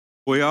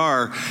We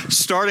are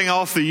starting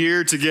off the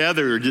year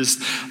together,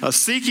 just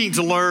seeking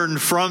to learn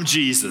from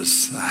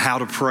Jesus how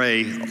to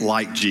pray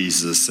like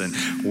Jesus.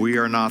 And we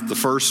are not the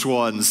first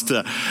ones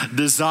to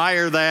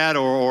desire that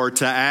or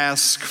to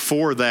ask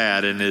for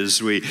that. And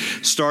as we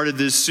started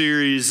this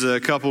series a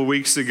couple of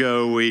weeks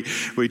ago, we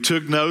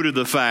took note of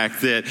the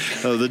fact that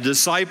the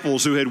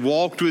disciples who had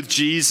walked with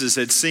Jesus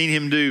had seen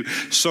him do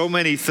so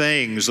many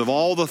things, of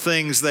all the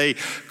things they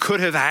could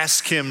have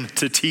asked him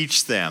to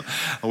teach them.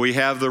 We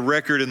have the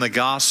record in the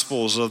Gospels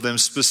of them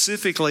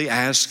specifically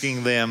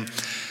asking them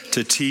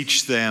to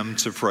teach them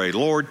to pray.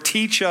 Lord,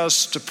 teach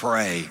us to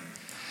pray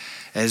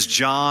as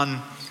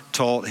John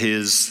taught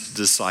his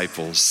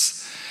disciples.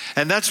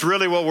 And that's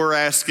really what we're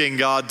asking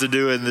God to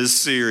do in this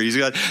series.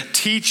 God,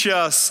 teach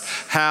us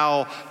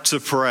how to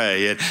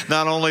pray. And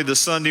not only the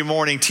Sunday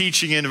morning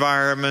teaching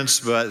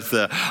environments, but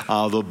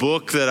the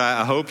book that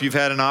I hope you've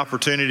had an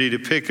opportunity to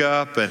pick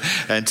up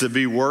and to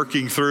be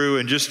working through,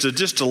 and just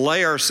to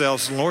lay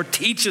ourselves, Lord,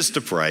 teach us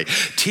to pray.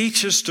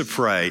 Teach us to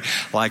pray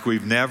like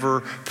we've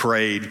never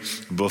prayed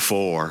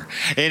before.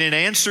 And in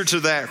answer to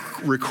that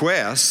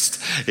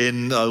request,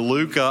 in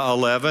Luke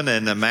 11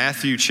 and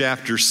Matthew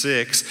chapter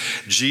 6,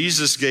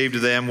 Jesus gave to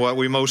them what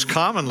we most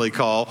commonly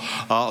call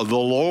the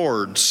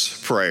Lord's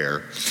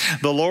Prayer.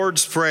 The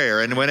Lord's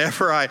Prayer. And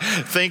whenever I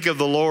think of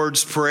the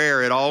Lord's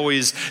Prayer, it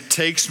always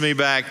takes me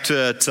back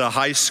to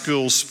high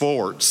school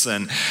sports.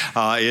 And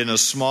in a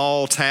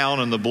small town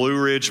in the Blue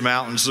Ridge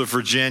Mountains of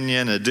Virginia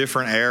in a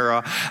different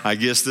era, I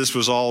guess this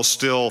was all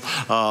still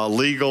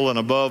legal and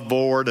above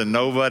board and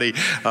nobody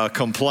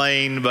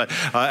complained. But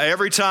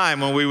every time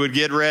when we would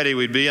get ready,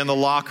 we'd be in the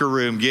locker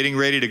room getting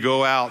ready to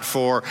go out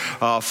for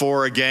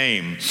a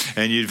game.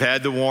 And you've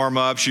had the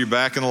warm-ups, you're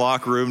back in the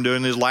locker room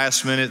doing these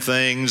last-minute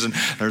things, and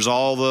there's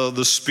all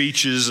the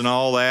speeches and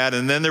all that.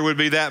 And then there would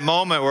be that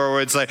moment where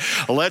we'd say,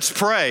 let's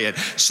pray. And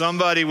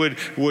somebody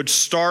would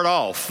start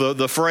off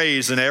the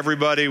phrase, and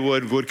everybody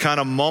would kind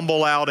of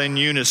mumble out in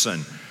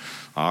unison,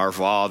 "Our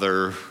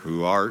Father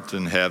who art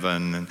in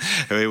heaven." And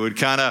we would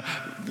kind of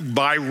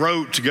by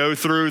rote go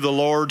through the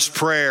Lord's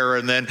Prayer,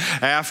 and then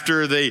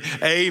after the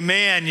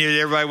amen,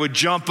 everybody would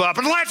jump up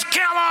and let's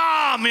kill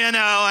them,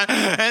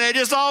 and it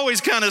just always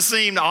kind of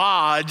seemed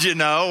odd,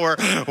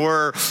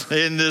 we're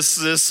in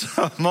this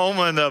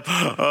moment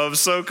of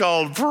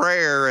so-called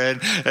prayer,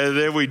 and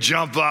then we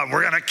jump up,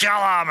 we're going to kill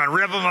them and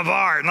rip them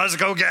apart, and let's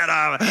go get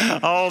them,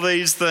 all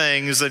these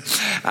things.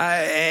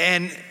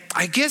 And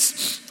I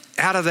guess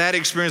out of that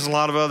experience, and a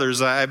lot of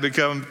others, I've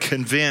become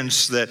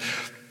convinced that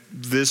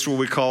this, what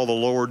we call the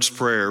Lord's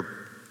Prayer,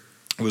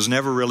 was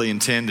never really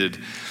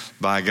intended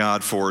by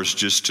God for us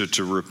just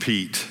to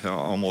repeat,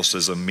 almost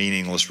as a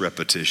meaningless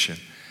repetition.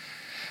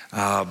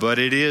 But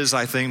it is,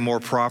 I think, more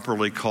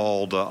properly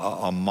called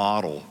a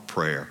model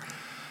prayer.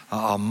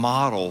 A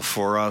model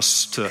for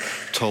us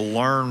to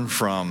learn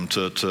from,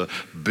 to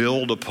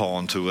build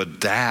upon, to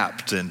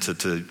adapt, and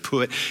to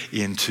put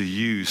into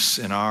use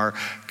in our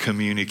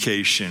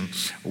communication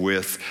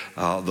with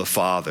the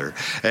Father.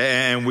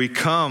 And we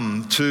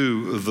come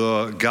to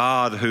the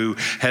God who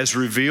has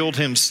revealed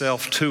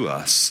himself to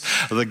us,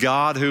 the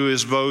God who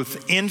is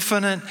both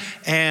infinite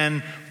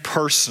and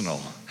personal.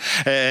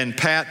 And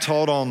Pat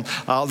taught on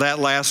that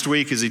last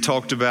week as he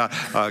talked about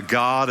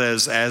God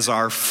as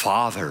our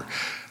Father.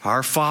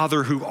 Our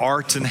Father who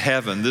art in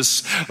heaven,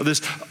 this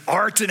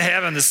art in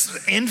heaven,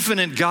 this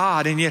infinite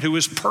God, and yet who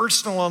is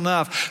personal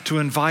enough to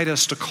invite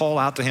us to call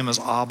out to him as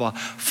Abba,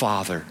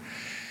 Father.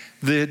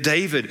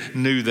 David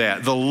knew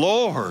that. The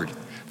Lord,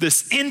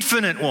 this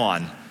infinite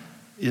one,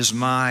 is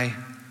my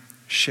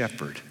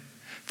shepherd.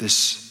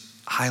 This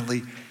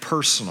highly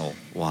personal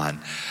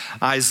one.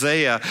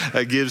 Isaiah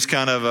gives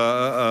kind of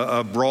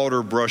a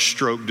broader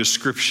brushstroke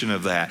description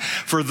of that.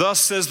 "For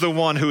thus says the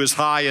one who is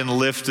high and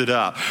lifted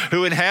up,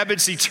 who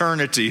inhabits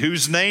eternity,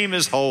 whose name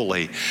is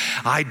holy.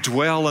 I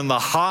dwell in the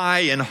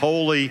high and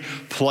holy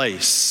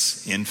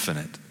place,"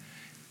 infinite,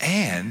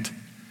 "and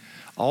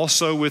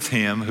also with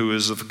him who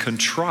is of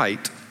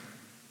contrite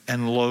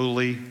and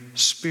lowly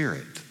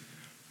spirit,"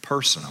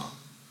 personal.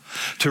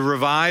 To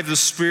revive the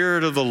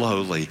spirit of the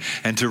lowly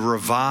and to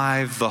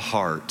revive the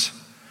heart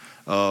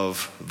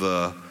of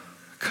the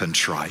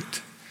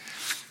contrite.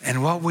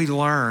 And what we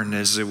learn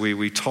is that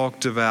we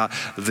talked about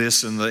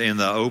this in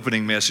the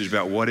opening message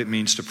about what it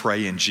means to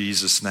pray in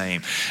Jesus'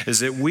 name, is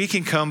that we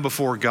can come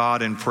before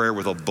God in prayer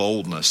with a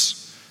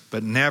boldness,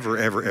 but never,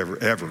 ever, ever,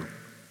 ever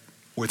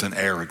with an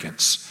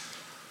arrogance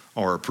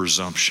or a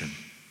presumption.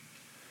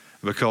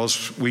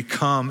 Because we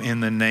come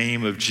in the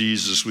name of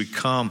Jesus. We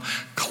come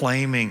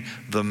claiming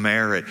the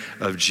merit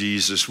of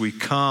Jesus. We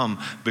come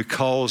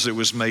because it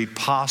was made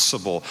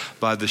possible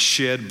by the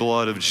shed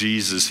blood of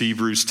Jesus.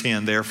 Hebrews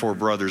 10, "Therefore,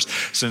 brothers,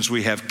 since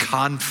we have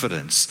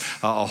confidence,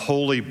 a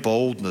holy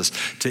boldness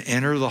to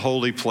enter the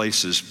holy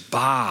places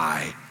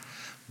by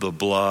the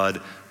blood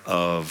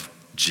of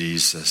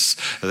Jesus,"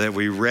 that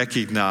we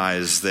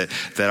recognize that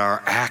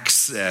our access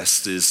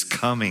access is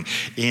coming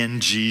in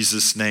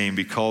Jesus' name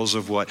because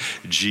of what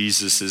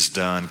Jesus has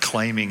done,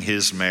 claiming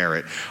his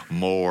merit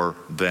more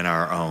than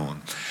our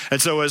own. And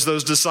so as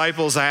those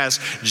disciples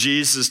asked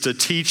Jesus to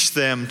teach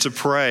them to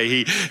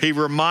pray, he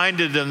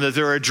reminded them that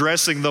they're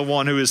addressing the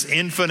one who is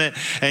infinite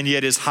and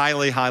yet is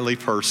highly, highly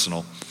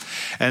personal.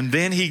 And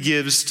then he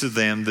gives to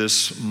them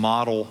this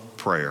model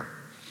prayer.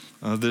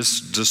 This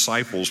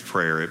disciples'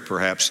 prayer, it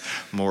perhaps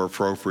more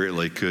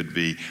appropriately could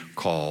be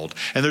called.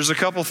 And there's a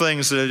couple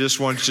things that I just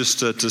want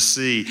just to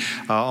see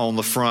on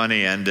the front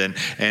end.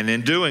 And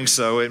in doing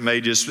so, it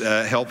may just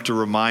help to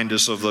remind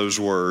us of those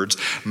words.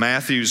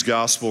 Matthew's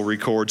gospel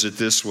records it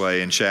this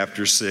way in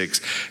chapter 6,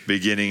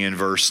 beginning in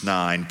verse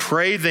 9.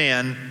 Pray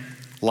then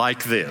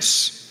like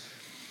this: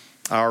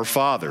 Our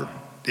Father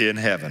in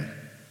heaven,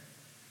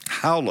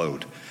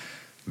 hallowed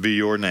be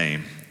your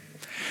name.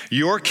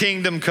 Your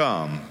kingdom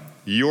come.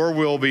 Your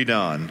will be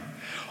done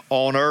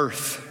on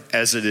earth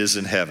as it is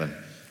in heaven.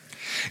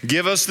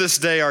 Give us this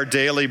day our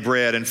daily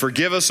bread, and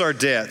forgive us our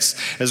debts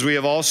as we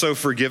have also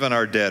forgiven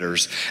our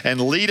debtors. And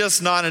lead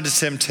us not into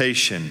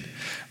temptation,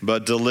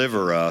 but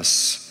deliver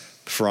us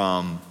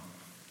from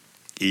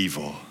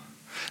evil.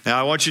 Now,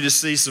 I want you to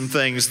see some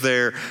things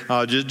there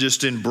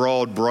just in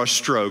broad brush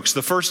strokes.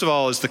 The first of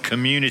all is the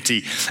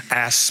community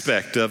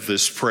aspect of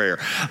this prayer.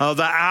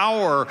 The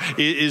hour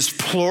is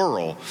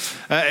plural,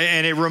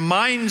 and it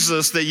reminds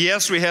us that,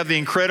 yes, we have the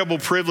incredible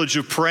privilege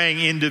of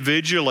praying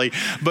individually,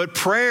 but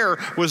prayer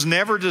was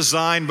never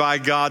designed by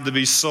God to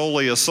be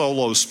solely a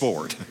solo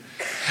sport.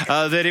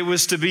 That it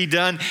was to be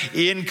done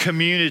in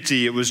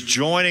community. It was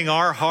joining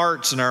our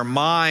hearts and our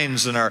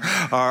minds and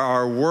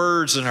our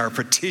words and our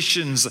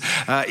petitions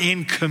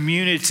in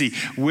community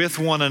with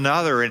one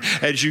another. And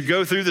as you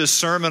go through this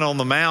Sermon on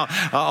the Mount,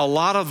 a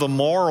lot of the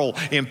moral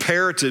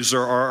imperatives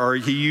are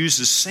he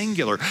uses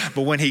singular.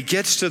 But when he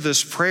gets to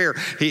this prayer,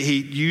 he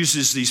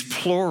uses these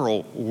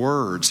plural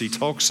words. He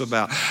talks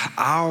about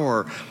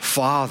our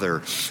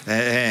Father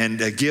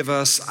and give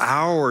us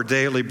our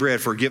daily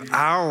bread. Forgive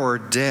our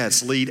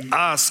debts. Lead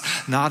us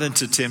not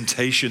into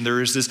temptation. There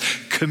is this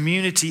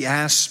community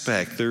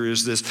aspect. There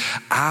is this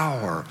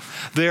hour.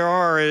 There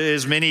are,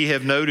 as many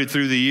have noted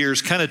through the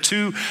years, kind of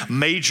two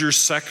major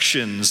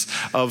sections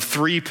of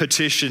 3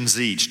 petitions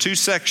each. 2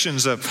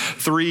 sections of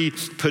 3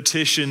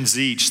 petitions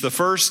each. The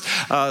first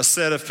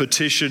set of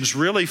petitions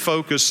really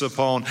focus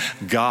upon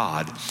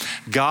God,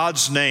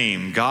 God's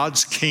name,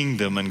 God's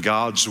kingdom, and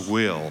God's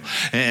will.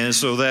 And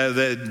so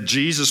that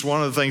Jesus,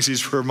 one of the things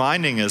he's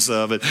reminding us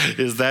of it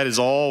is that is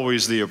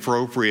always the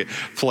appropriate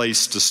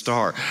place to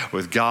start,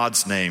 with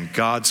God's name,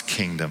 God's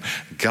kingdom,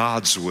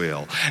 God's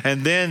will.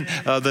 And then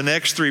the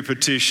next 3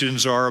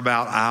 petitions are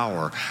about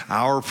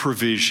our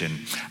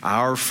provision,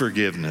 our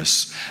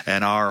forgiveness,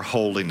 and our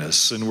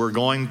holiness. And we're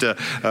going to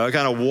kind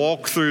of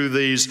walk through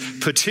these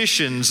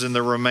petitions in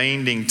the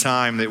remaining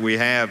time that we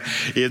have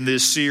in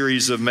this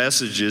series of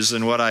messages.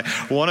 And what I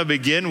want to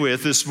begin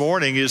with this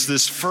morning is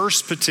this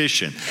first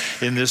petition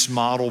in this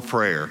model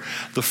prayer.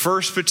 The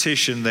first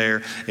petition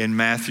there in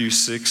Matthew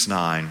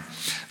 6:9.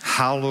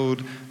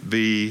 Hallowed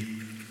be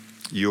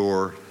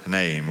your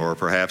name. Or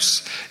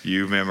perhaps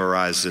you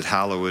memorized it,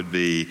 hallowed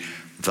be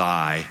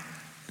thy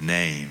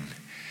name.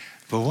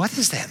 But what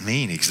does that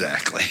mean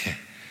exactly?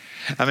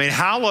 I mean,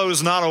 hallow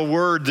is not a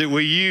word that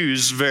we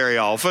use very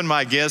often.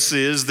 My guess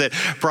is that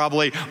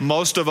probably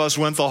most of us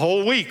went the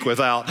whole week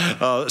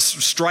without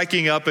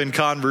striking up in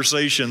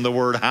conversation the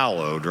word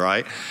hallowed,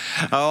 right?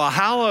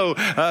 Hallow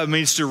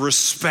means to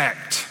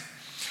respect,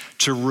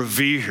 to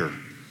revere,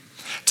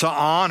 to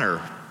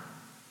honor,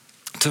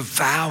 to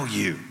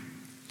value,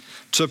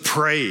 to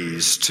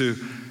praise, to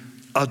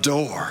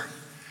adore.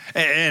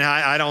 And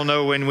I don't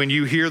know, when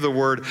you hear the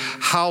word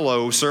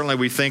hallow, certainly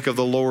we think of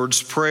the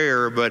Lord's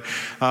Prayer, but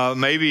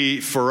maybe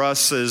for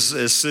us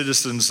as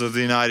citizens of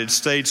the United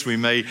States, we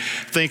may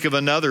think of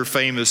another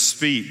famous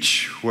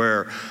speech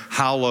where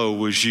hallow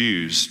was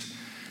used.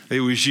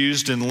 It was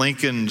used in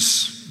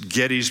Lincoln's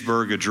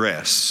Gettysburg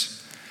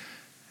Address.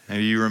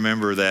 Maybe you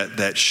remember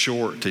that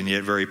short and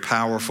yet very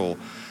powerful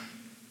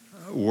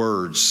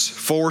words.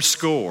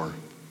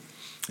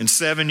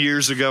 407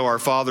 years ago, our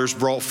fathers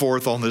brought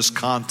forth on this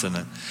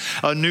continent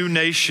a new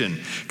nation,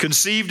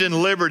 conceived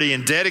in liberty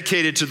and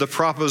dedicated to the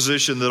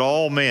proposition that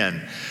all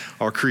men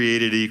are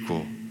created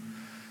equal.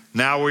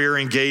 Now we are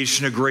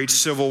engaged in a great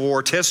civil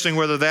war, testing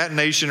whether that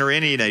nation or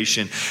any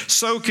nation,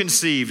 so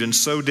conceived and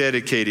so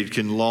dedicated,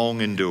 can long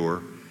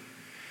endure.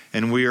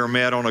 And we are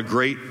met on a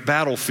great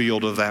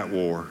battlefield of that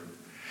war.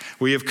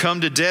 We have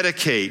come to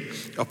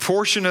dedicate a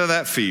portion of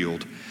that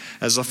field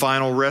as a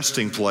final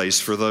resting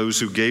place for those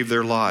who gave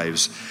their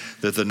lives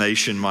that the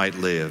nation might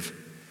live.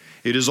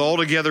 It is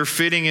altogether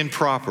fitting and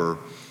proper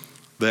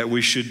that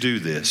we should do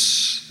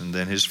this. And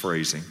then his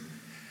phrasing.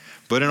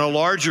 But in a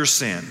larger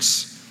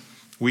sense,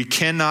 we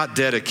cannot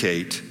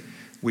dedicate,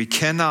 we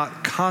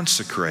cannot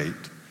consecrate,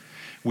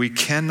 we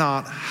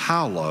cannot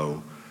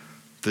hallow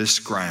this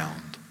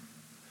ground.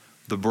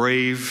 The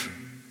brave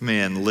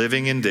men,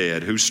 living and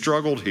dead, who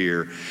struggled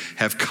here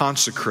have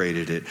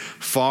consecrated it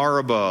far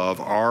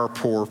above our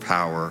poor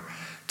power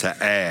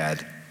to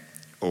add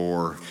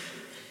or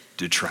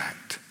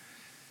detract.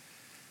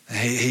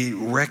 He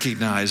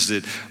recognized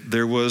that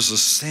there was a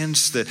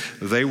sense that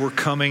they were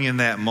coming in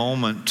that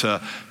moment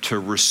to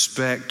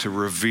respect, to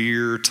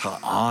revere, to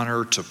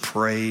honor, to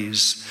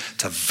praise,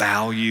 to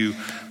value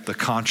the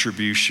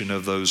contribution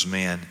of those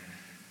men.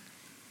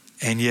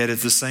 And yet at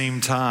the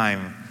same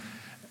time,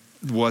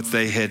 what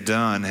they had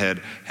done had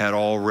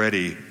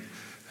already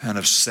kind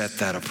of set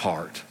that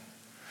apart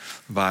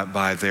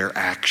by their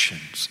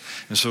actions.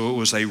 And so it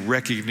was a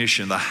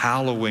recognition. The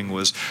hallowing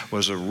was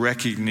a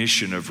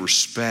recognition of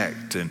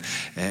respect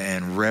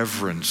and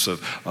reverence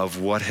of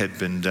what had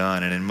been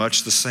done. And in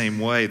much the same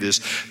way,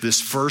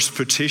 this first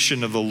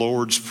petition of the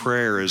Lord's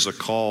Prayer is a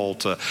call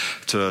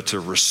to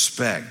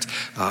respect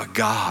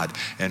God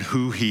and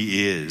who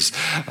He is.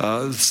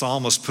 The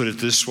psalmist put it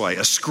this way: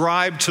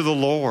 ascribe to the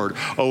Lord,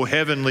 O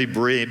heavenly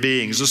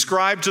beings.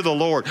 Ascribe to the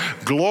Lord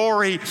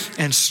glory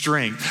and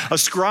strength.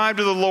 Ascribe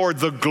to the Lord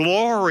the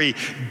glory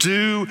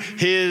due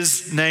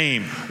His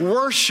name.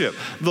 Worship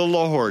the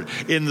Lord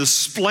in the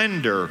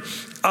splendor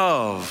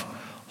of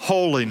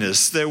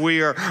holiness. That we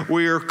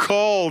are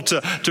called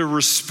to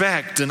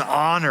respect and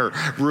honor,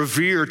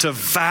 revere, to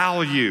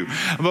value.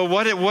 But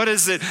what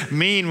does it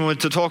mean when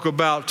to talk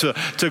about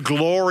to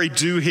glory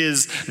due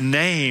His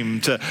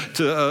name,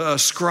 to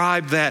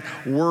ascribe that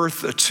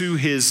worth to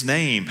His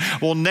name?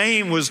 Well,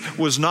 name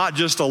was not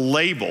just a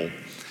label.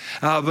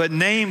 But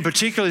name,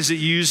 particularly as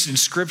it's used in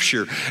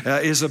Scripture,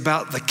 is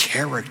about the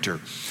character.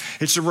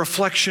 It's a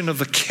reflection of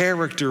the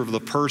character of the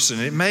person.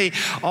 It may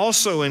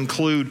also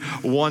include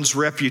one's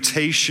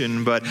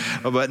reputation,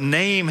 but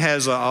name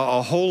has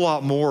a whole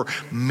lot more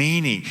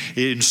meaning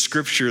in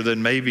Scripture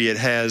than maybe it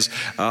has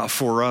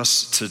for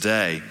us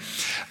today.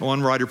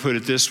 One writer put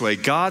it this way: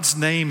 God's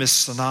name is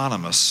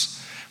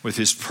synonymous with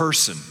His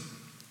person,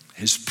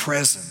 His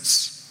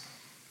presence,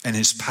 and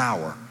His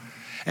power,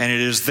 and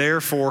it is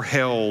therefore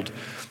held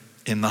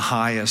in the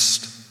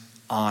highest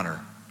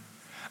honor.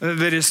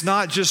 That it's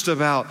not just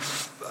about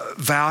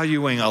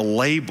valuing a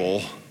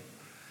label,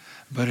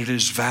 but it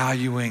is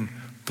valuing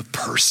the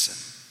person,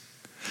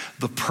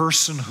 the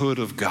personhood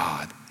of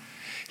God,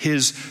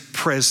 His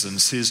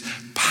presence, His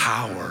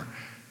power.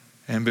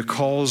 And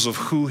because of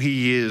who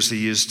He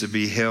is to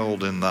be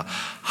held in the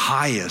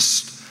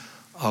highest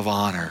of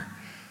honor.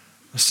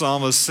 The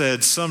psalmist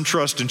said, some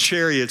trust in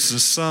chariots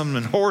and some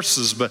in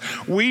horses, but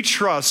we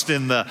trust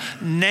in the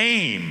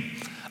name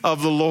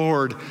of the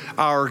Lord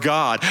our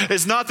God.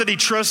 It's not that he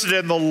trusted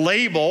in the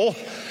label.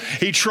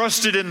 He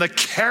trusted in the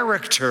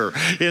character,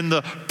 in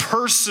the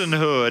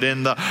personhood,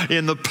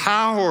 in the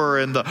power,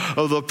 and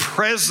the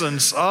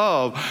presence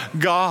of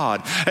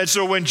God. And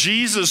so when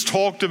Jesus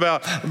talked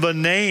about the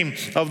name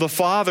of the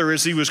Father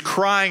as he was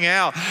crying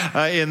out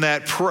in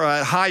that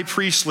high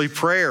priestly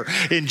prayer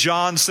in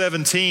John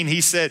 17,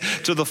 he said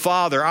to the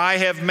Father, I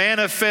have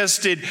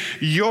manifested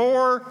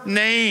your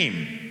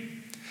name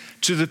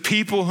to the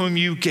people whom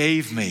you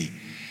gave me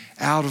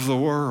out of the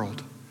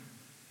world.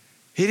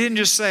 He didn't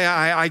just say,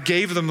 I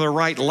gave them the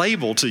right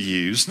label to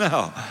use.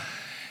 No.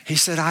 He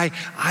said,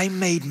 I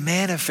made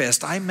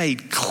manifest, I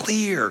made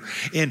clear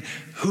in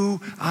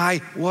who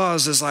I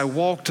was as I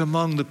walked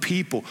among the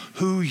people,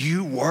 who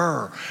you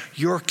were,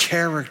 your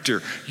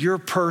character, your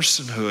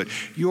personhood,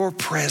 your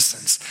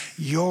presence,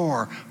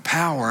 your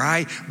power.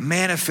 I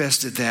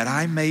manifested that.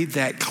 I made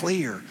that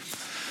clear.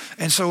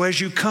 And so as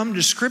you come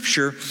to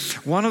Scripture,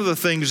 one of the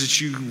things that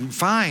you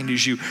find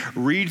as you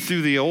read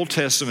through the Old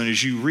Testament,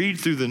 as you read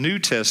through the New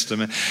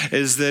Testament,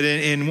 is that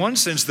in one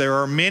sense there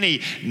are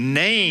many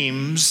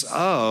names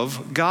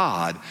of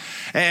God.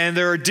 And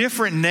there are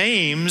different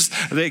names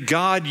that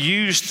God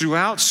used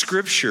throughout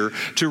Scripture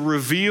to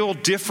reveal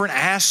different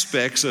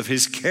aspects of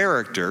His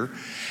character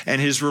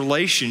and His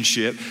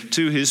relationship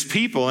to His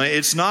people. And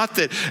it's not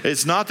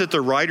that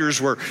the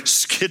writers were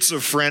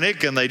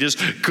schizophrenic and they just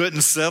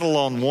couldn't settle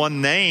on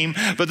one name,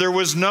 but there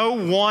was no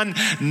one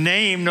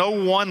name, no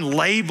one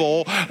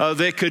label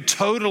that could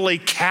totally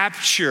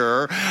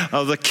capture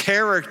the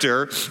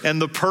character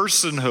and the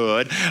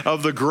personhood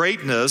of the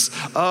greatness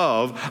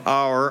of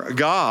our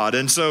God.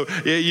 And so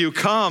you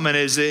come, and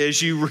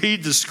as you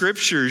read the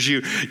Scriptures,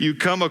 you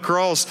come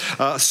across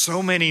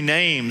so many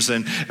names,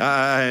 and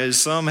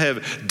some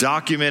have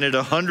documented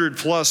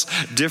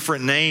 100+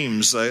 different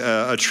names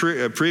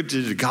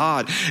attributed to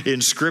God in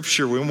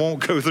Scripture. We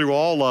won't go through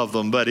all of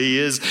them, but He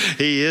is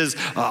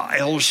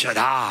El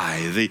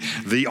Shaddai,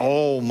 the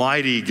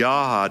Almighty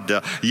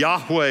God.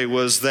 Yahweh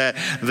was that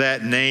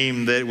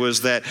name, that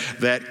was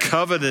that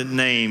covenant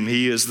name.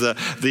 He is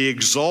the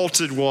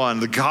exalted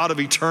one, the God of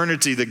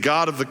eternity, the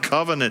God of the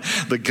covenant,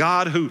 the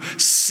God who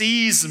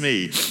sees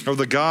me, or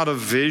the God of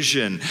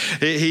vision.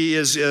 He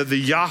is the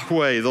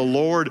Yahweh, the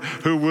Lord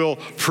who will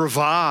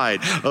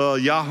provide.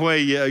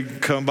 Yahweh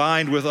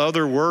combined with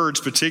other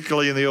words,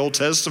 particularly in the Old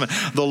Testament.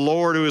 The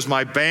Lord who is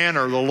my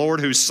banner, the Lord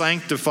who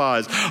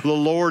sanctifies, the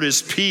Lord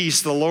is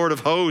peace, the Lord of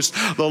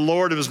hosts, the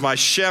Lord is my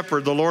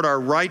shepherd, the Lord our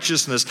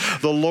righteousness,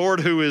 the Lord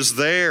who is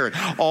there.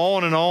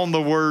 On and on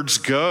the words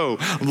go.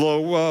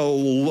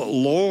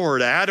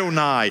 Lord,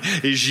 Adonai,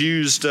 is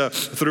used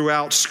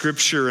throughout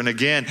Scripture, and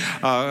again,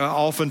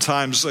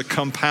 oftentimes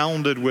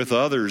compounded with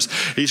others.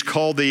 He's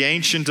called the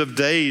Ancient of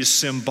Days,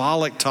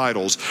 symbolic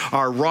titles: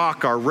 our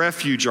rock, our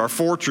refuge, our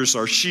fortress,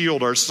 our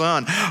shield, our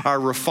son, our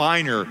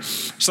refiner.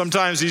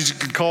 Sometimes he's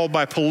called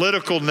by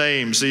political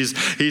names.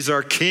 He's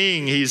our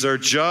king, he's our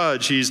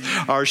judge, he's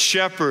our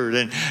shepherd.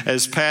 And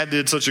as Pat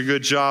did such a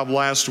good job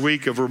last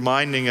week of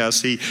reminding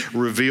us, he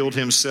revealed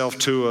himself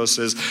to us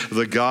as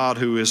the God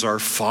who is our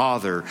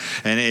Father.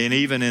 And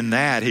even in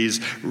that, he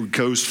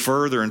goes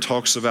further and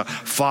talks about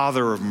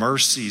Father of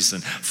mercies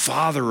and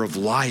Father of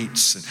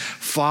lights and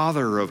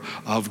Father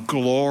of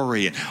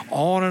glory, and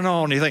on and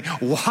on. You think,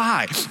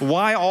 why?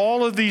 Why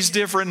all of these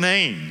different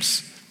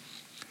names?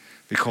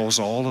 Because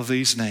all of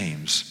these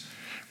names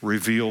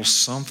reveal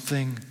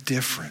something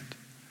different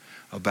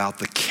about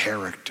the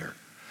character,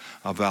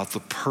 about the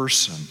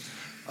person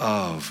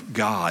of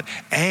God,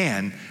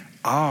 and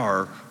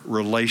our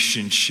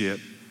relationship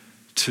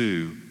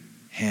to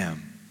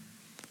Him.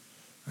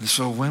 And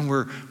so when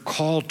we're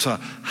called to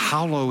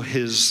hallow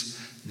His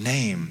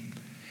name,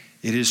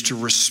 it is to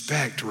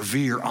respect,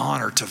 revere,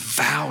 honor, to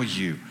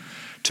value,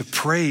 to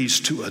praise,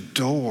 to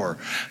adore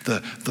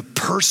the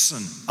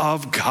person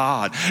of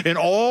God in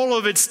all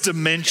of its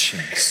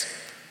dimensions,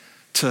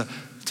 to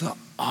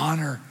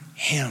honor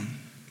Him,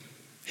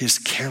 His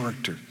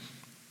character,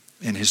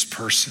 and His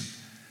person.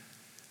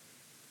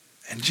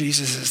 And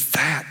Jesus says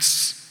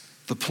that's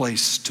the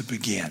place to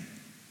begin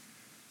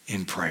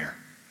in prayer.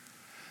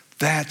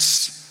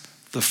 That's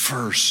the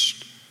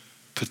first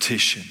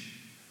petition.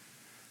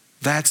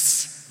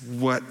 That's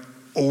what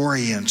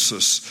orients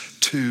us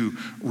to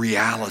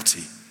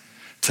reality,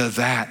 to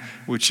that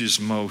which is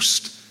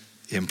most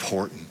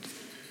important.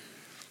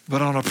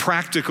 But on a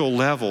practical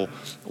level,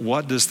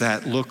 what does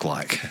that look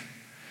like?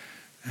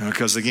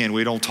 Because again,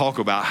 we don't talk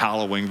about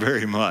hallowing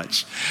very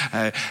much.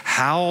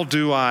 How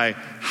do I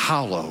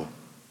hallow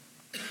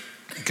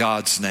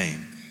God's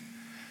name?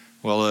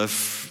 Well,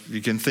 if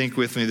you can think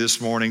with me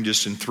this morning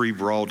just in three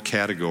broad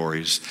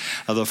categories.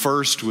 The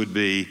first would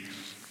be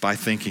by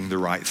thinking the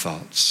right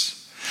thoughts.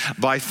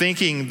 By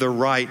thinking the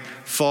right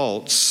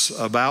thoughts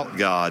about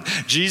God.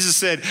 Jesus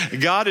said,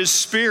 God is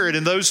spirit,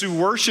 and those who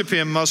worship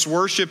Him must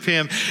worship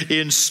Him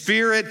in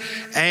spirit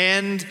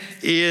and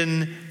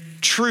in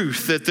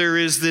truth. That there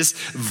is this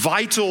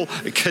vital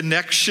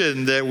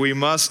connection that we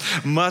must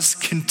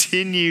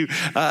continue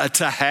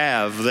to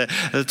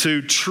have,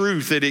 to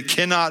truth, that it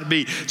cannot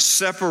be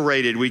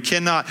separated. We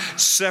cannot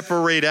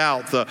separate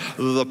out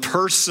the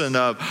person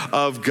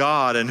of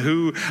God and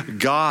who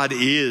God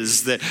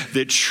is,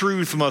 that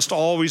truth must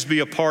always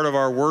be a part of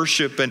our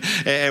worship,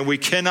 and we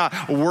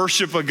cannot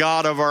worship a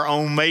God of our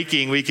own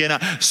making. We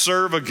cannot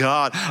serve a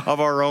God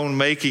of our own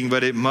making,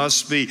 but it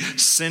must be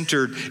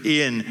centered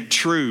in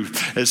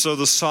truth. And so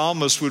the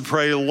psalmist would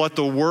pray, let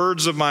the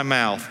words of my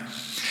mouth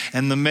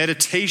and the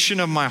meditation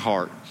of my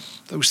heart,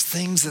 those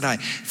things that I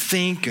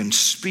think and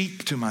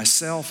speak to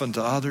myself and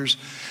to others,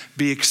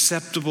 be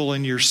acceptable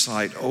in your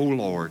sight, O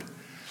Lord,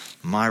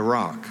 my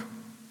rock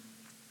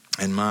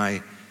and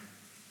my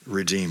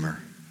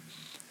Redeemer.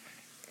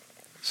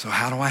 So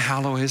how do I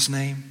hallow His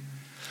name?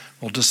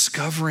 Well,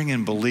 discovering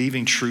and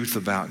believing truth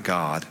about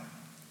God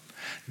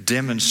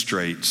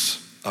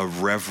demonstrates a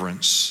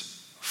reverence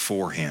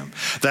for Him.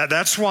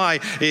 That's why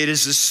it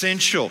is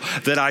essential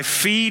that I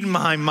feed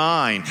my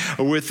mind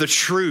with the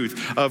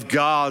truth of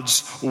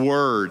God's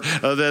Word,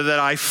 that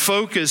I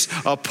focus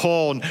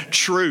upon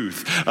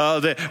truth,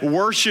 that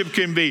worship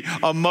can be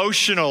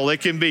emotional,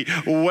 it can be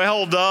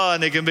well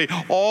done, it can be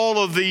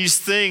all of these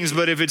things,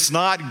 but if it's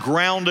not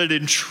grounded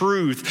in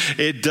truth,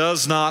 it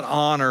does not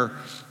honor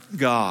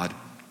God.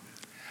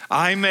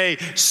 I may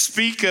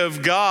speak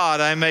of God,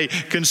 I may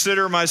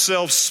consider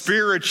myself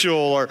spiritual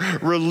or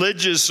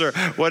religious or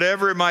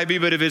whatever it might be,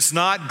 but if it's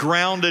not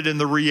grounded in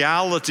the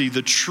reality,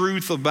 the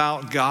truth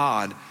about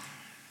God,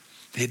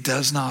 it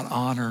does not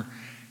honor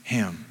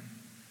Him.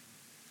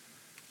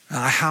 And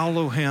I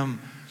hallow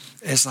Him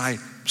as I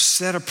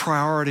set a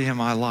priority in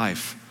my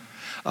life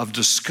of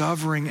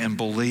discovering and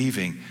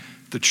believing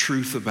the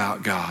truth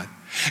about God.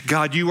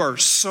 God, you are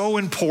so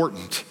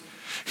important.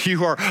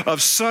 You are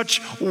of such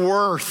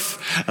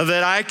worth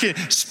that I can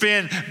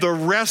spend the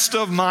rest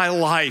of my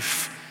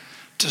life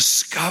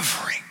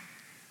discovering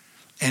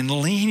and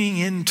leaning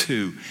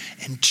into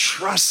and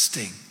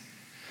trusting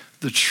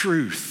the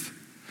truth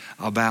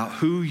about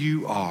who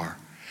you are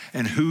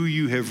and who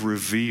you have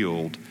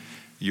revealed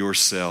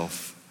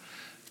yourself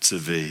to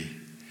be.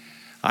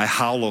 I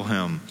hallow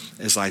Him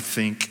as I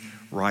think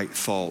right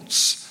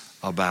thoughts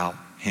about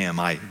Him.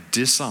 I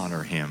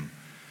dishonor Him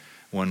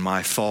when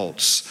my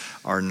thoughts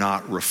are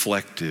not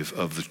reflective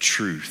of the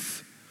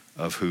truth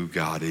of who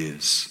God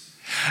is.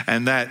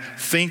 And that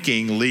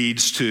thinking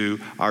leads to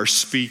our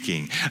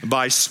speaking.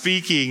 By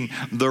speaking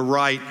the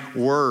right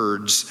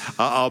words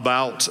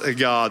about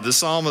God. The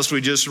psalmist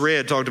we just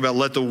read talked about,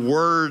 let the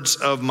words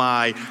of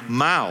my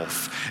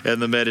mouth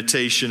and the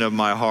meditation of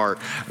my heart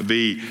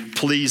be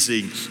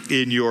pleasing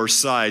in your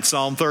sight.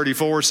 Psalm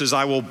 34 says,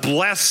 I will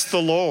bless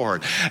the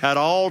Lord at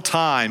all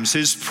times.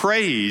 His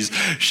praise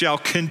shall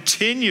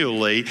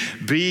continually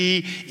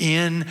be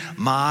in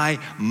my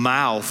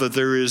mouth. That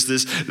there is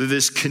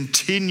this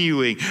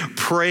continuing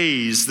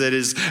praise that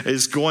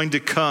is going to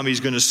come. He's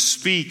going to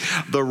speak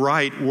the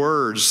right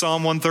words.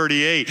 Psalm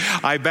 138,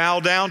 I bow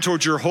down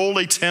towards your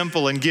holy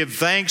temple and give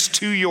thanks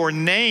to your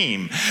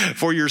name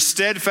for your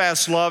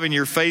steadfast love and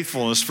your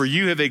faithfulness, for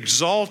you have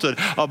exalted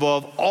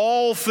above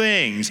all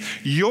things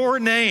your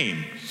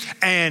name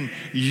and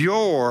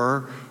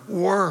your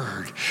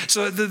word.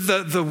 So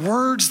the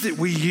words that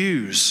we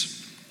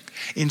use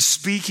in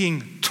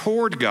speaking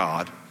toward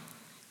God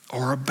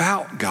or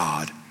about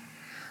God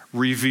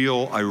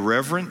reveal a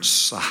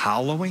reverence, a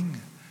hallowing,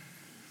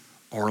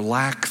 or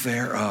lack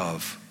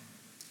thereof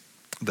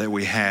that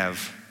we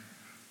have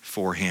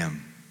for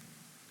Him.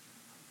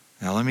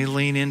 Now let me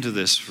lean into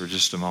this for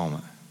just a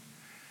moment.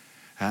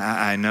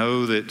 I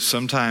know that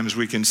sometimes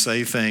we can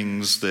say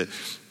things that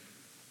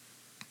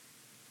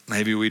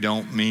maybe we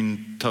don't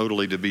mean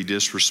totally to be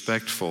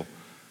disrespectful,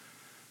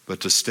 but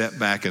to step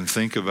back and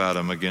think about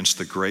them against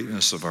the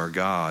greatness of our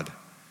God,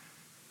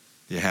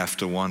 you have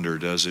to wonder,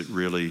 does it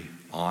really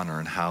honor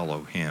and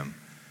hallow Him?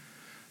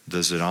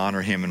 Does it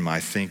honor Him in my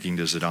thinking?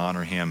 Does it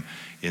honor Him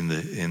in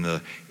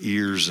the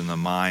ears and the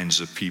minds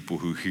of people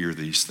who hear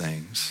these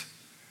things?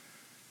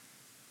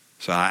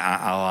 So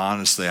I'll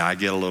honestly, I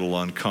get a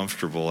little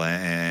uncomfortable,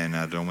 and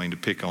I don't mean to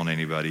pick on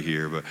anybody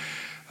here, but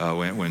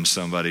when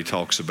somebody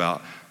talks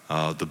about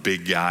the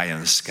big guy in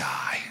the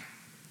sky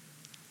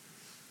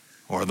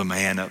or the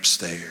man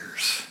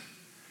upstairs.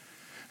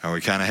 Or we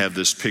kind of have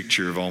this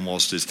picture of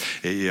almost as,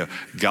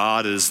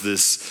 God is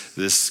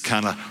this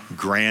kind of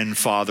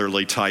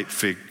grandfatherly type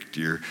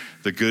figure.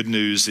 The good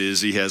news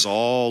is He has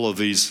all of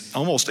these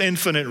almost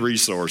infinite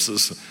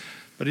resources,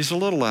 but He's a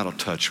little out of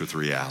touch with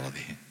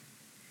reality.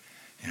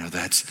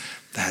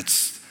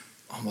 That's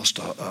almost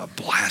a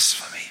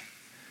blasphemy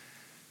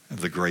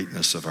of the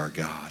greatness of our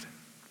God.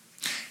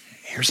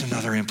 Here's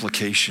another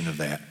implication of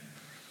that.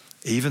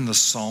 Even the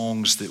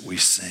songs that we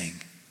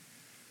sing,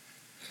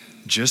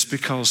 just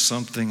because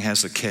something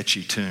has a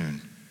catchy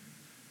tune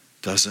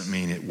doesn't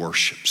mean it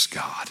worships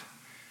God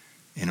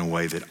in a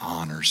way that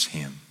honors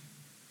Him.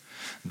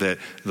 That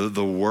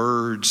the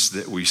words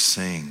that we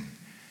sing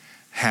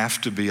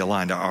have to be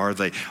aligned. Are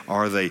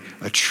they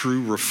a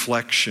true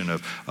reflection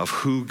of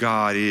who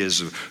God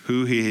is, of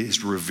who He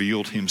has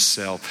revealed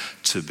Himself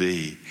to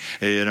be?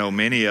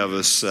 Many of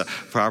us,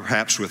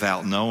 perhaps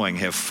without knowing,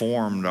 have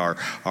formed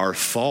our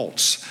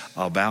thoughts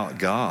about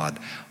God,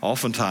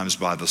 oftentimes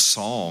by the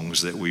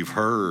songs that we've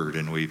heard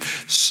and we've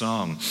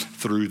sung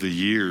through the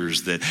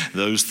years, that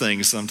those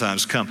things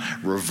sometimes come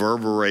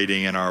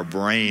reverberating in our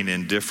brain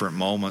in different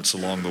moments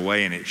along the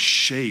way, and it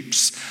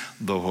shapes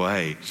the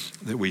way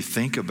that we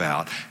think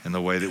about, and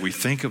the way that we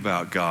think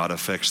about God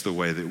affects the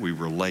way that we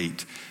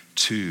relate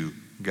to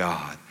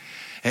God.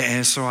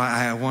 And so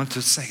I want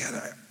to say,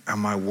 are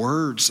my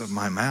words of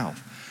my mouth,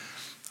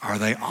 are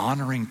they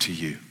honoring to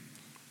you?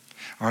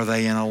 Are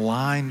they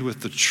aligned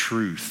with the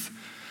truth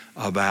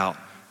about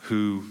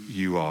who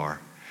you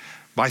are?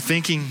 By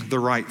thinking the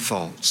right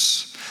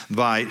thoughts,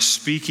 by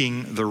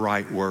speaking the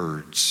right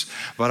words.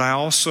 But I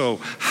also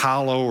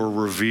hallow or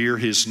revere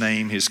His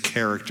name, His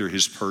character,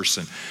 His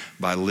person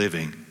by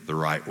living the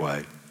right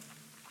way.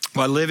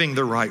 By living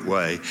the right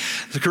way.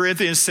 The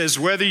Corinthians says,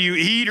 whether you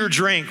eat or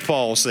drink,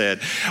 Paul said,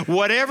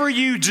 whatever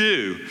you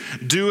do,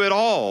 do it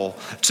all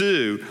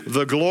to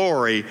the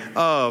glory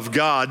of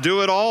God.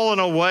 Do it all in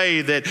a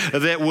way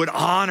that would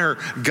honor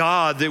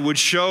God, that would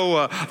show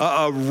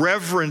a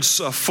reverence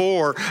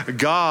for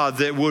God,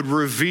 that would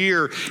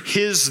revere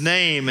His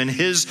name and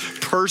His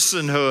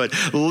personhood.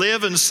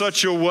 Live in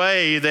such a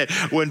way that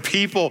when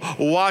people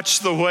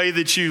watch the way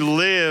that you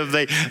live,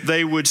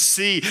 they would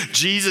see,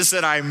 Jesus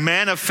said, I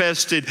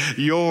manifested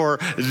your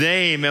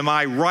name. Am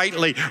I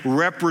rightly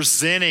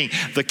representing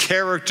the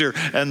character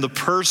and the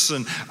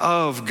person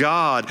of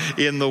God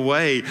in the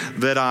way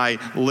that I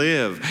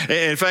live?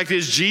 In fact,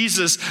 as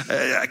Jesus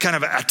kind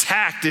of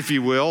attacked, if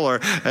you will, or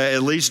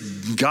at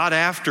least got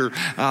after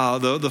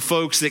the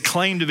folks that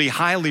claimed to be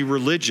highly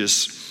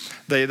religious,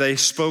 they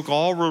spoke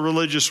all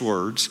religious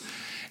words,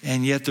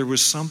 and yet there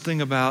was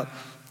something about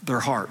their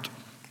heart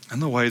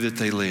and the way that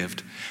they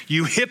lived.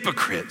 You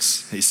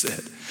hypocrites, He said.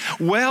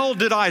 Well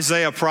did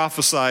Isaiah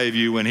prophesy of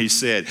you when he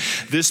said,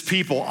 this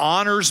people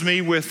honors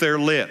me with their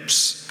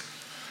lips,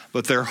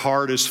 but their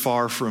heart is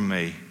far from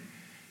me.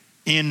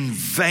 In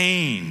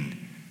vain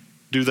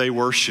do they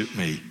worship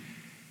me,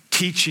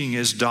 teaching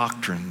as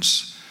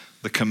doctrines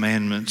the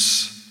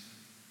commandments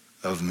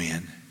of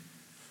men.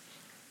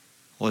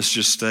 Let's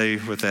just stay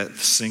with that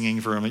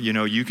singing for a minute.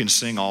 You can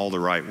sing all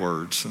the right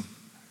words.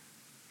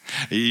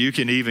 You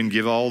can even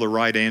give all the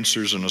right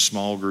answers in a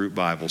small group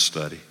Bible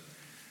study.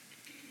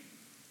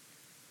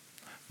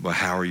 But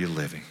how are you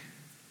living?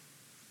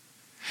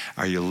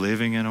 Are you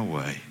living in a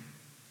way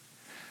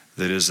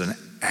that is an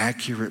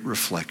accurate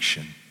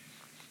reflection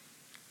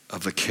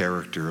of the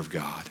character of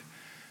God?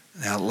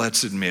 Now,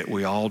 let's admit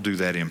we all do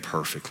that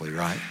imperfectly,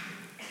 right?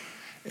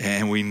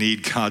 And we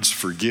need God's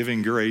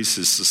forgiving grace,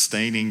 His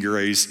sustaining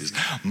grace, His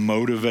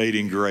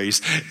motivating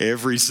grace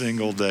every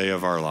single day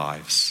of our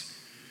lives.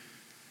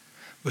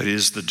 But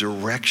is the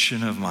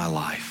direction of my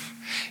life,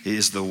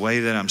 is the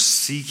way that I'm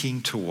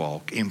seeking to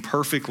walk,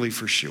 imperfectly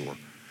for sure,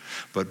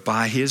 but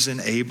by His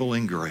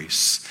enabling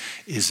grace,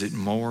 is it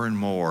more and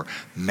more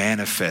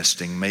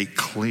manifesting, make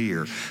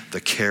clear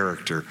the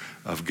character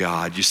of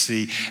God? You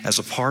see, as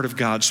a part of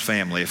God's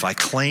family, if I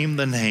claim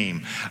the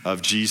name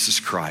of Jesus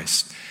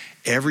Christ,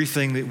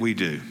 everything that we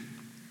do,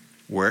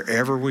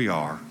 wherever we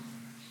are,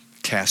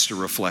 casts a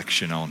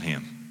reflection on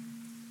Him.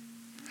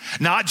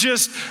 Not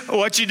just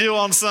what you do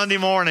on Sunday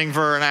morning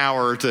for an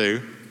hour or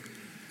two,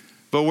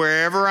 but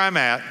wherever I'm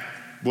at,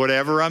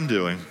 whatever I'm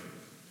doing,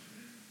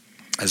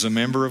 as a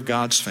member of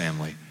God's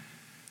family,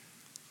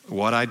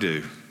 what I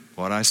do,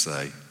 what I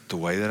say, the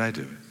way that I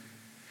do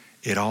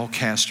it, it all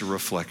casts a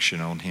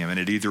reflection on Him. And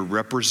it either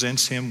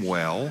represents Him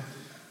well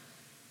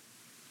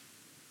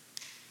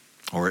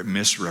or it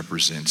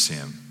misrepresents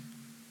Him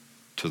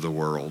to the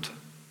world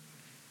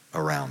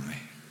around me.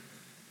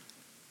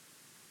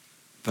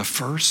 The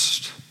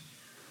first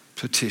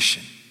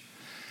petition,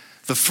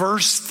 the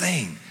first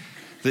thing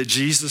that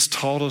Jesus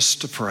taught us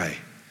to pray,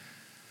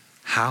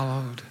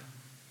 hallowed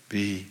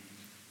be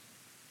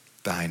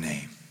thy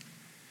name.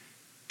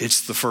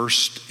 It's the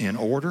first in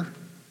order,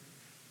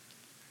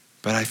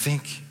 but I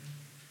think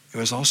it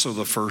was also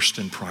the first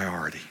in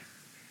priority.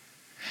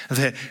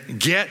 That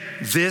get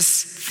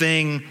this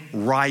thing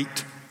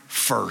right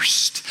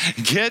first.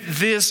 Get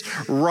this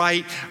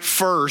right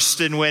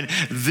first. And when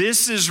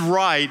this is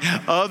right,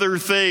 other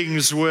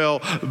things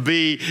will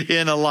be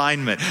in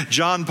alignment.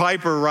 John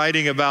Piper,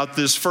 writing about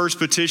this first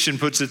petition,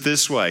 puts it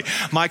this way: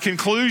 my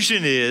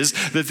conclusion is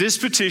that this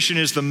petition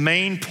is the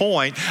main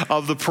point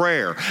of the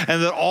prayer,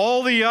 and that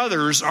all the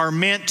others are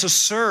meant to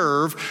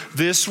serve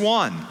this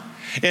one.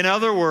 In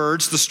other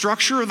words, the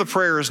structure of the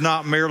prayer is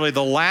not merely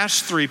the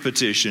last three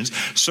petitions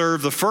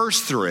serve the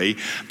first three,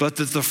 but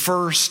that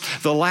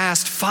the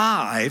last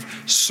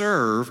five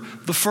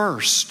serve the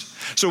first.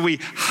 So we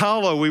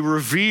hallow, we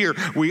revere,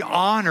 we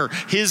honor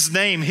His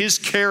name, His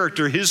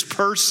character, His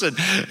person.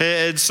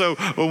 And so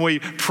when we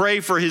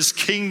pray for His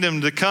kingdom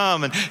to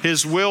come and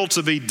His will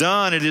to be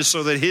done, it is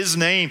so that His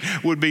name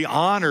would be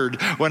honored.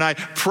 When I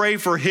pray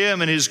for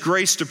Him and His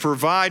grace to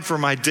provide for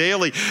my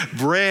daily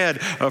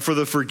bread, for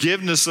the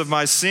forgiveness of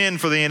my sin,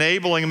 for the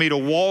enabling me to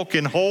walk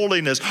in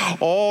holiness,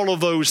 all of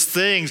those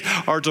things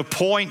are to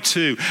point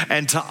to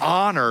and to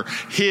honor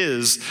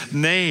His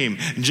name.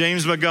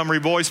 James Montgomery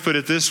Boyce put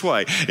it this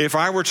way: if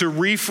I were to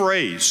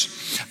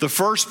rephrase the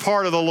first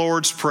part of the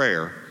Lord's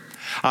Prayer,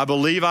 I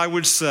believe I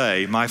would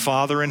say, my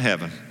Father in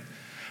heaven,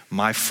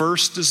 my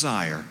first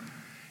desire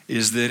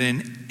is that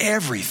in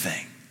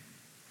everything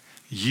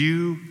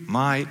you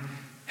might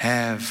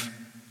have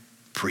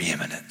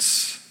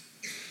preeminence.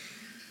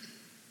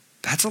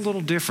 That's a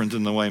little different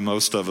than the way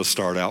most of us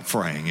start out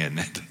praying, isn't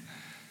it?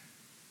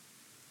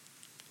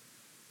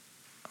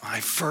 My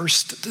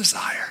first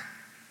desire,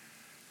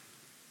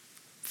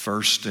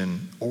 first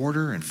in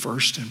order and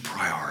first in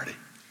priority,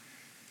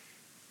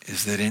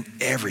 is that in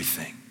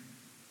everything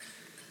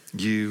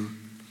you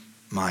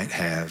might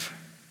have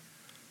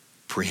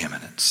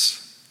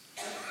preeminence.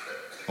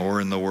 Or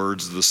in the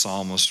words of the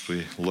psalmist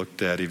we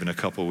looked at even a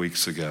couple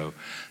weeks ago,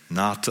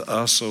 not to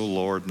us, O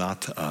Lord,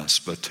 not to us,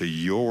 but to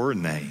your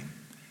name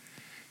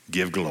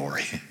give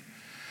glory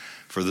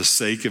for the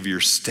sake of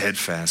your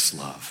steadfast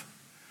love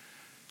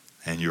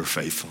and your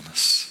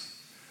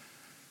faithfulness.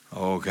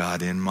 Oh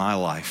God, in my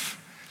life,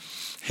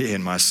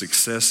 in my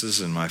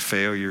successes and my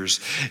failures,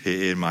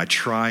 in my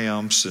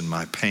triumphs and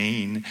my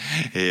pain,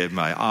 in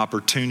my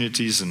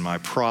opportunities and my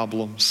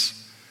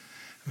problems,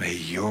 may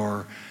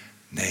your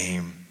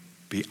name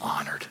be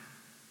honored.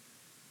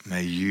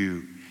 May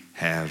you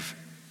have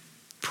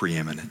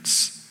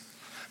preeminence.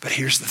 But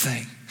here's the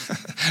thing.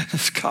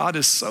 God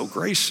is so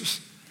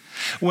gracious.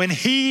 When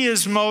He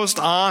is most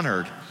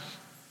honored,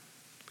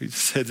 we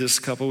said this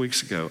a couple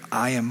weeks ago,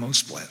 I am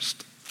most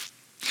blessed.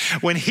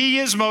 When He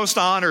is most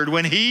honored,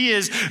 when He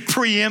is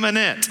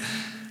preeminent,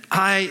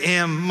 I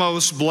am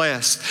most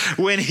blessed.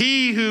 When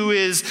He who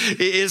is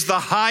the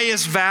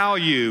highest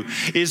value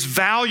is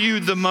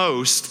valued the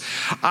most,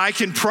 I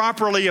can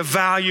properly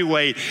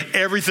evaluate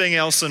everything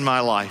else in my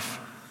life.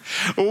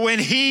 When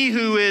He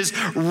who is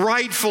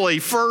rightfully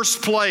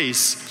first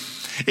place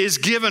is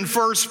given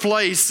first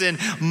place in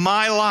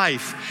my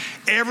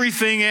life,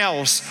 everything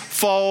else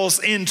falls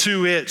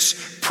into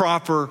its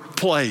proper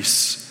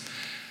place.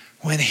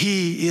 When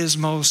He is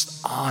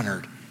most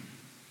honored,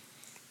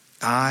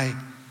 I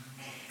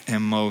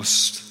am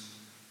most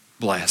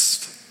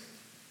blessed.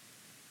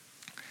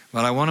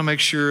 But I want to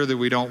make sure that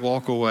we don't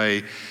walk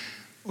away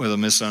with a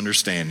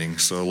misunderstanding.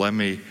 So let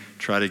me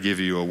try to give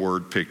you a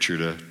word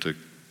picture to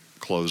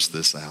close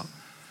this out.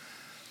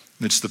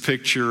 It's the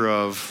picture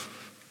of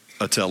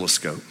a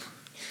telescope.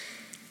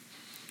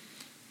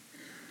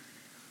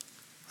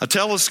 A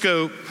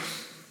telescope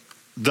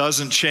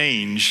doesn't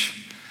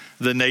change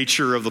the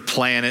nature of the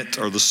planet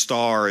or the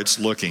star it's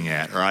looking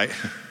at, right?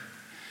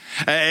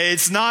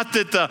 It's not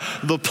that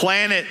the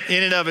planet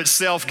in and of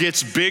itself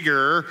gets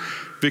bigger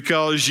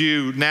because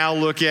you now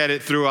look at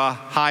it through a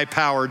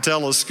high-powered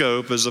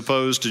telescope as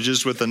opposed to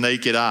just with the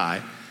naked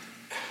eye.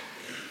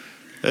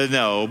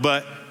 No,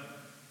 but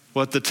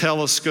what the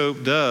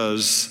telescope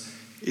does,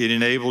 it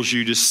enables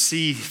you to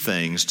see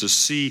things, to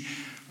see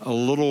a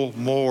little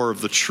more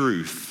of the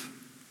truth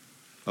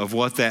of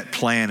what that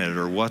planet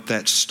or what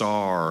that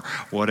star,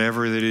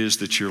 whatever it is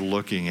that you're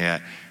looking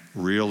at,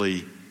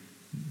 really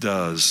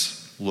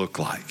does look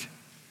like,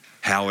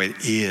 how it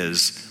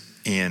is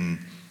in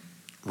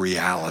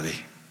reality.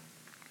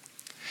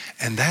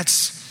 And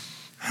that's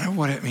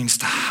what it means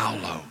to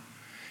hallow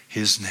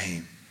his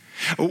name.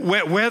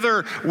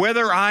 Whether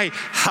I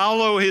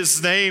hallow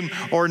his name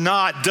or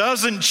not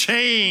doesn't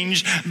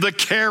change the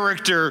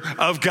character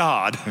of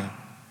God.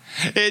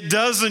 It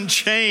doesn't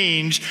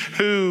change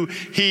who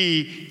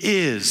he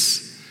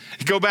is.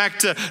 Go back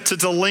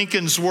to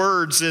Lincoln's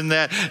words in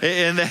that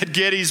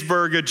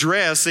Gettysburg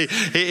Address.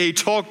 He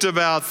talked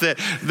about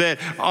that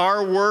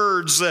our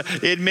words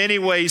in many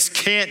ways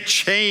can't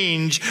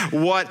change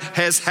what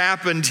has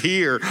happened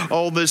here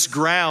on this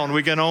ground.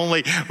 We can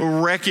only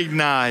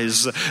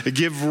recognize,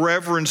 give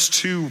reverence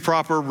to,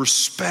 proper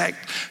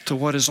respect to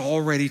what has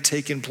already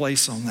taken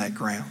place on that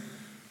ground.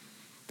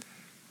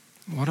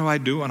 What do I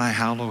do when I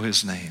hallow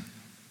his name?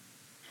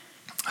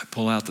 I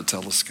pull out the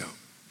telescope.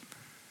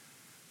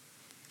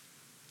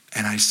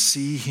 And I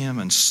see him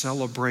and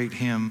celebrate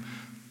him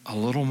a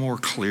little more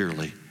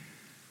clearly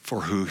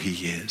for who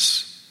he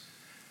is.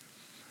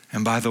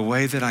 And by the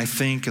way that I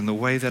think and the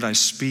way that I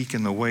speak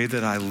and the way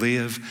that I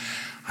live,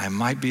 I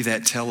might be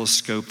that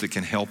telescope that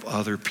can help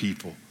other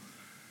people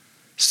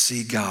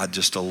see God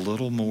just a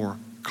little more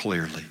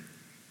clearly.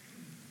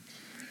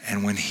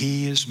 And when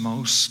he is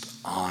most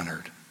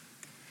honored,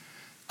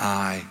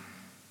 I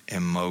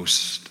am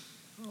most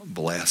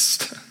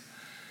blessed.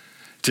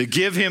 To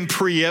give him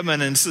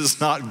preeminence is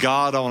not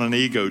God on an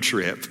ego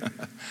trip.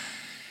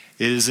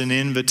 It is an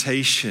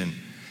invitation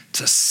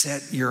to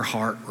set your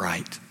heart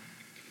right,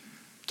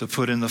 to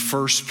put in the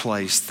first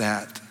place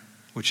that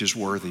which is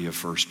worthy of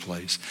first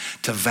place,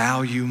 to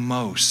value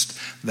most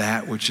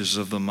that which is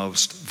of the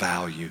most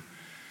value.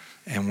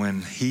 And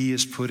when he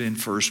is put in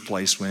first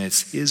place, when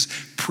it's his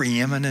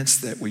preeminence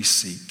that we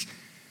seek,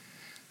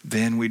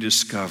 then we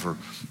discover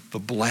the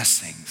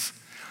blessings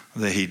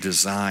that he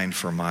designed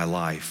for my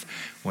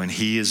life when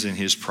he is in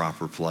his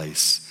proper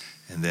place,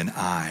 and then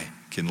I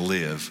can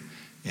live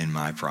in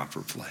my proper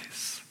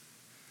place.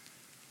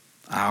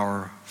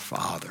 Our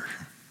Father,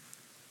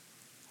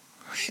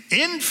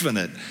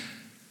 infinite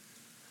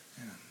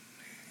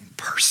and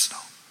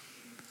personal,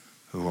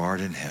 who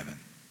art in heaven,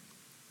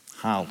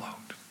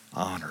 hallowed,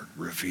 honored,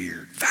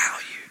 revered,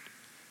 valued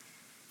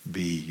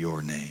be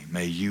your name.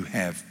 May you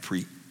have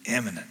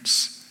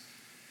preeminence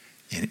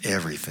in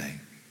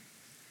everything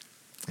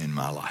in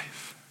my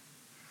life.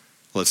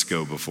 Let's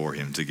go before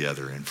him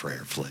together in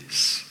prayer,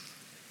 please.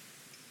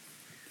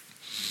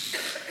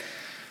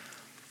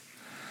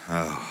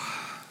 Oh,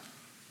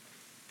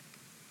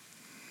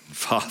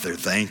 Father,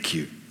 thank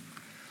you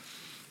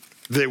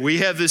that we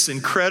have this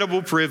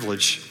incredible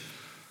privilege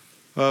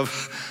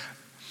of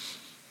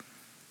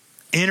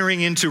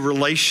entering into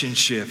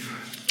relationship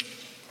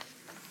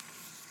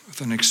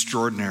with an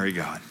extraordinary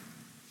God.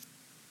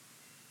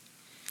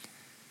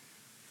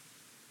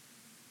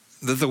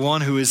 That the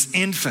one who is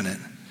infinite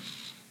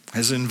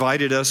has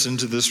invited us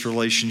into this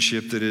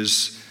relationship that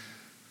is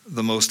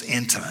the most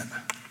intimate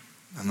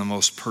and the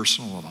most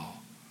personal of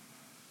all.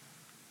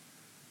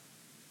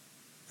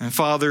 And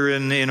Father,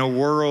 in a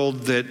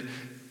world that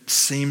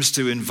seems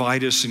to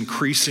invite us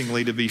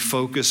increasingly to be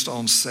focused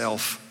on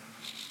self,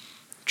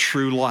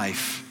 true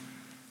life,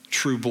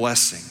 true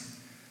blessing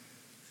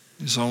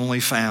is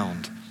only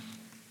found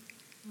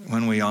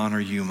when we honor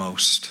you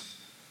most.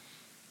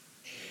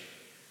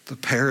 The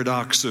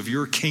paradox of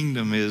your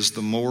kingdom is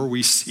the more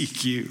we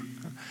seek you,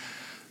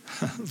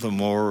 the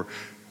more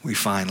we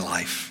find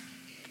life.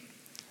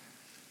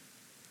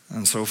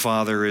 And so,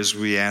 Father, as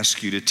we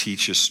ask you to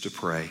teach us to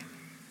pray,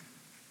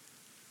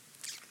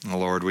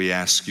 Lord, we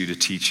ask you to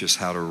teach us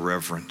how to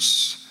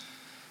reverence,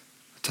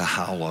 to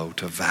hallow,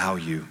 to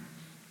value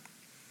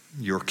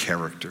your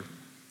character,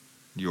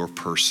 your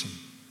person,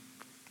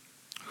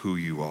 who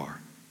you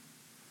are.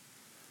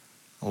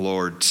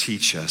 Lord,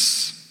 teach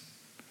us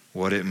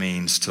what it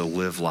means to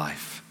live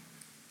life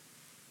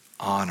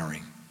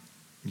honoring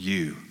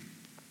you,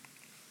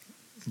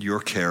 your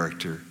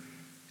character,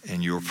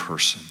 and your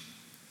person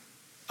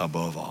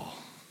above all.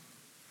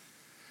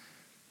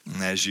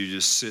 And as you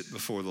just sit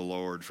before the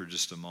Lord for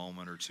just a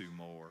moment or two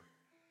more,